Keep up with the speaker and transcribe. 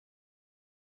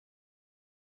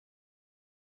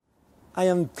I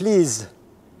am pleased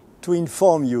to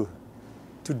inform you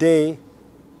today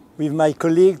with my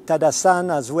colleague Tada-san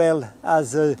as well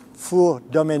as the 4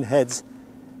 domain heads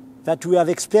that we have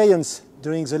experienced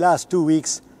during the last 2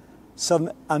 weeks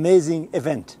some amazing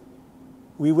event.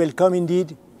 We welcome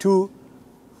indeed 2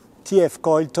 TF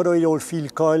coil, toroidal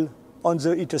field coil on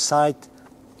the ITER site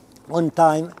on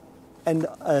time and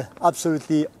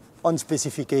absolutely on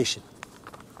specification.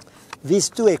 These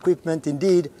 2 equipment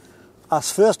indeed are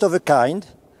first of a kind,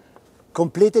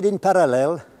 completed in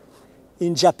parallel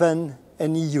in Japan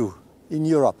and EU, in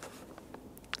Europe.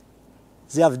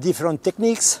 They have different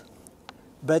techniques,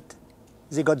 but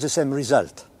they got the same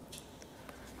result.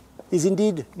 It's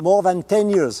indeed more than 10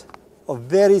 years of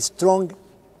very strong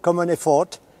common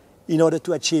effort in order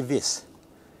to achieve this.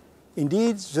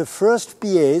 Indeed, the first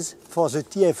PAs for the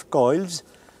TF coils,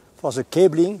 for the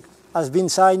cabling, has been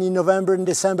signed in November and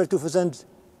December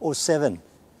 2007.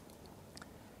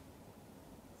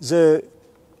 The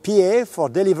PA for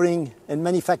delivering and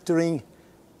manufacturing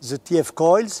the TF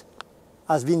coils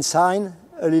has been signed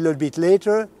a little bit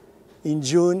later in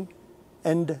June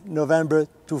and November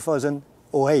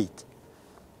 2008.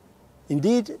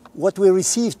 Indeed, what we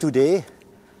received today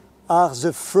are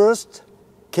the first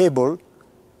cable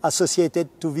associated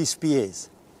to these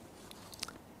PAs.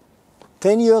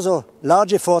 10 years of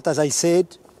large effort, as I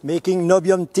said, making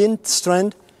niobium tint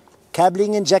strand,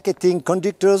 cabling and jacketing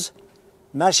conductors,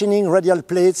 machining radial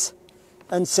plates,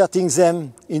 inserting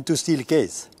them into steel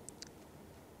case.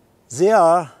 They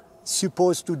are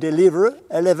supposed to deliver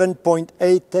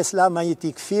 11.8 Tesla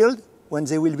magnetic field when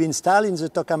they will be installed in the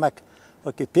tokamak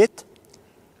pit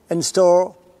and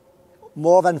store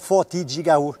more than 40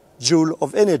 gigajoule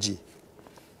of energy.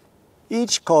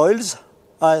 Each coils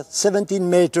are 17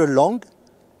 meters long,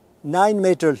 9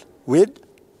 meters width,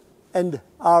 and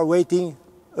are weighing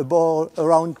about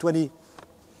around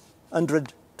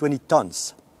 120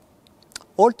 tons.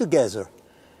 Altogether,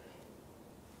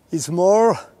 it's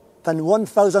more than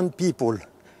 1,000 people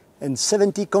and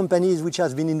 70 companies which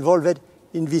have been involved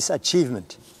in this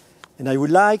achievement. And I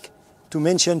would like to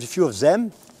mention a few of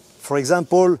them. For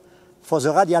example, for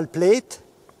the radial plate,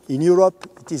 in Europe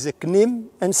it is a CNIM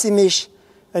and Simish,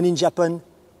 and in Japan,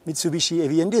 Mitsubishi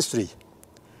Heavy Industry.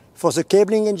 For the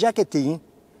cabling and jacketing,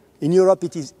 in Europe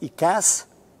it is ICAS,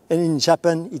 and in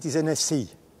Japan it is NFC.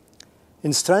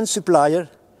 In strand supplier,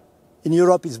 in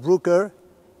Europe it's Bruker,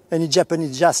 and in Japan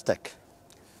it's Jastec.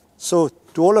 So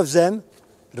to all of them,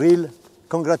 real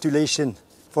congratulations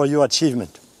for your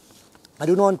achievement. I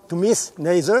don't want to miss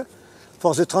neither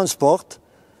for the transport.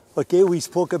 Okay, we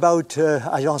spoke about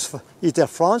Agence ITER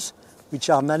France, which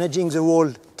are managing the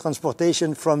whole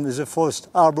transportation from the first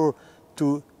harbor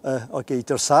to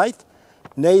ITER site.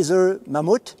 Neither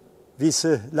Mammoth, this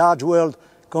large world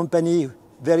company,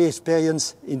 very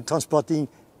experienced in transporting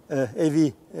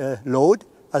heavy load,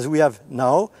 as we have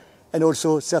now, and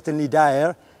also certainly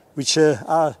DAER, which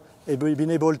are been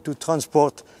able to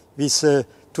transport this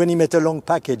 20-meter long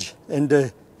package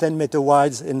and 10-meter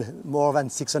wide and more than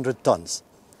 600 tons.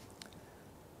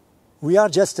 We are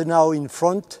just now in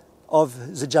front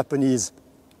of the Japanese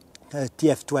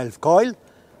TF12 coil.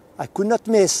 I could not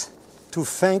miss to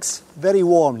thank very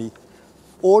warmly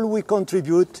all we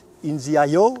contribute in the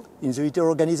IO, in the ITER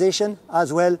organization,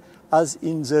 as well as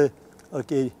in the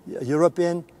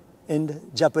European and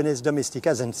Japanese domestic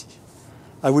agency.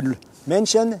 I would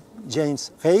mention James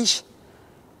Reich,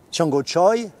 Chongo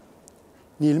Choi,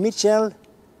 Neil Mitchell,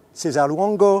 Cesar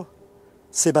Luongo,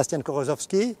 Sebastian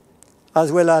Korozowski,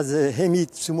 as well as Hemi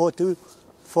Tsumoto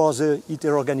for the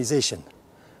ITER organization.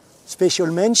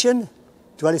 Special mention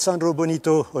to Alessandro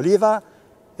Bonito Oliva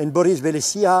and Boris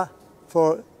Belesia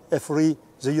for EFRI,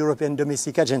 the European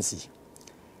Domestic Agency.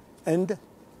 And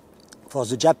for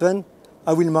the Japan,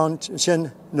 I will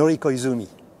mention Noriko Izumi.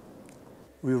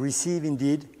 We receive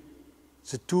indeed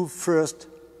the 2 first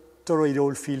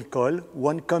toroidal field coil,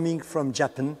 one coming from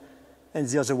Japan and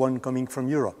the other one coming from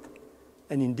Europe.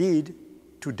 And indeed,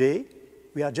 today,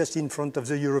 we are just in front of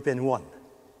the European one.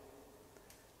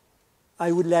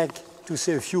 I would like to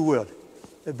say a few words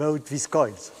about these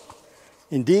coils.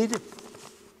 Indeed,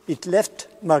 it left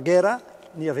Marghera,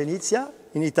 near Venezia,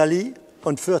 in Italy,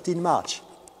 on 13 March.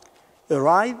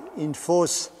 Arrived in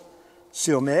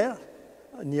Fos-sur-Mer,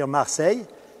 near Marseille,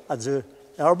 at the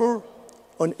harbor,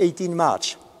 on 18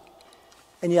 March.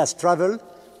 And he has traveled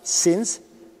since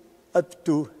up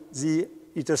to the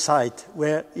ITER site,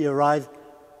 where he arrived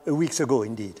a week ago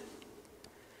indeed.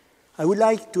 I would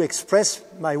like to express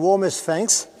my warmest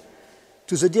thanks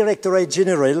to the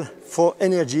Directorate-General for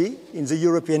Energy in the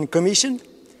European Commission,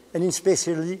 and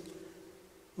especially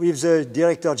with the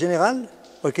Director General,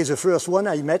 the first one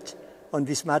I met on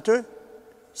this matter,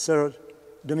 Sir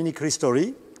Dominic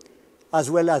Ristori, as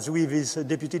well as with his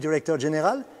Deputy Director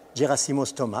General,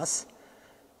 Gerasimos Thomas,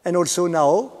 and also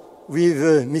now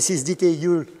with Mrs. Dite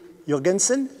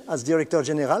Jurgensen as Director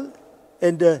General,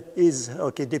 and his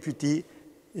deputy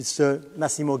is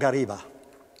Massimo Gariba.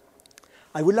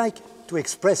 I would like to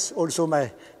express also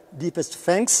my deepest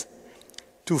thanks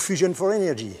to Fusion for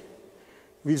Energy,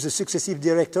 with the successive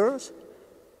directors,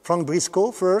 Frank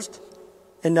Briscoe first,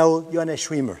 and now Johannes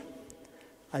Schwimmer.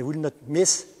 I will not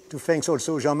miss to thank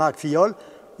also Jean-Marc Fillol,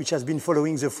 which has been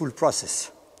following the full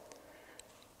process.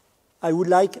 I would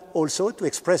like also to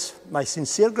express my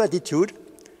sincere gratitude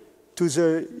to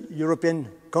the European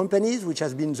companies which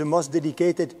has been the most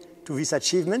dedicated to this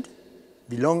achievement,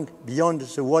 beyond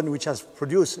the one which has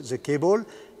produced the cable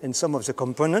and some of the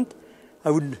components.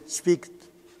 I would speak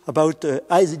about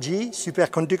ISG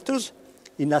superconductors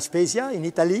in La Spezia, in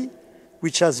Italy,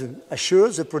 which has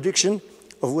assured the production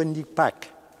of winding pack.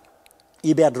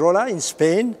 Iberdrola in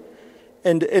Spain,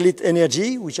 and Elite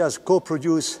Energy, which has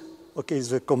co-produced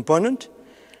the component,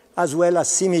 as well as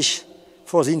Simish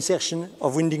for the insertion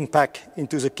of winding pack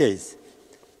into the case.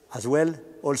 As well,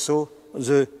 also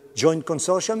the joint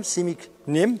consortium,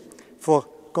 CIMIC-NIM, for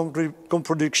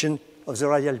co-production of the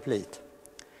radial plate.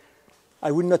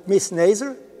 I would not miss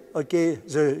neither,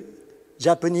 the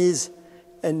Japanese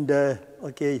and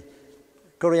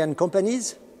Korean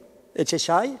companies,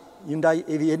 HHI, Hyundai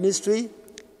Heavy Industry,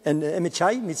 and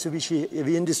MHI, Mitsubishi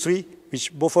Heavy Industry,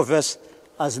 which both of us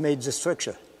has made the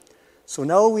structure. So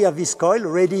now we have this coil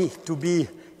ready to be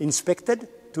inspected,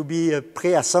 to be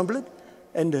pre-assembled,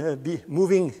 and be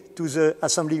moving to the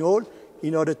assembling hall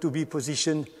in order to be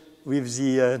positioned with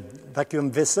the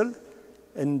vacuum vessel,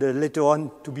 and later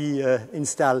on to be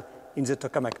installed in the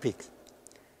tokamak peak.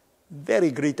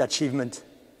 Very great achievement.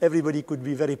 Everybody could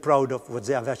be very proud of what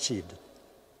they have achieved.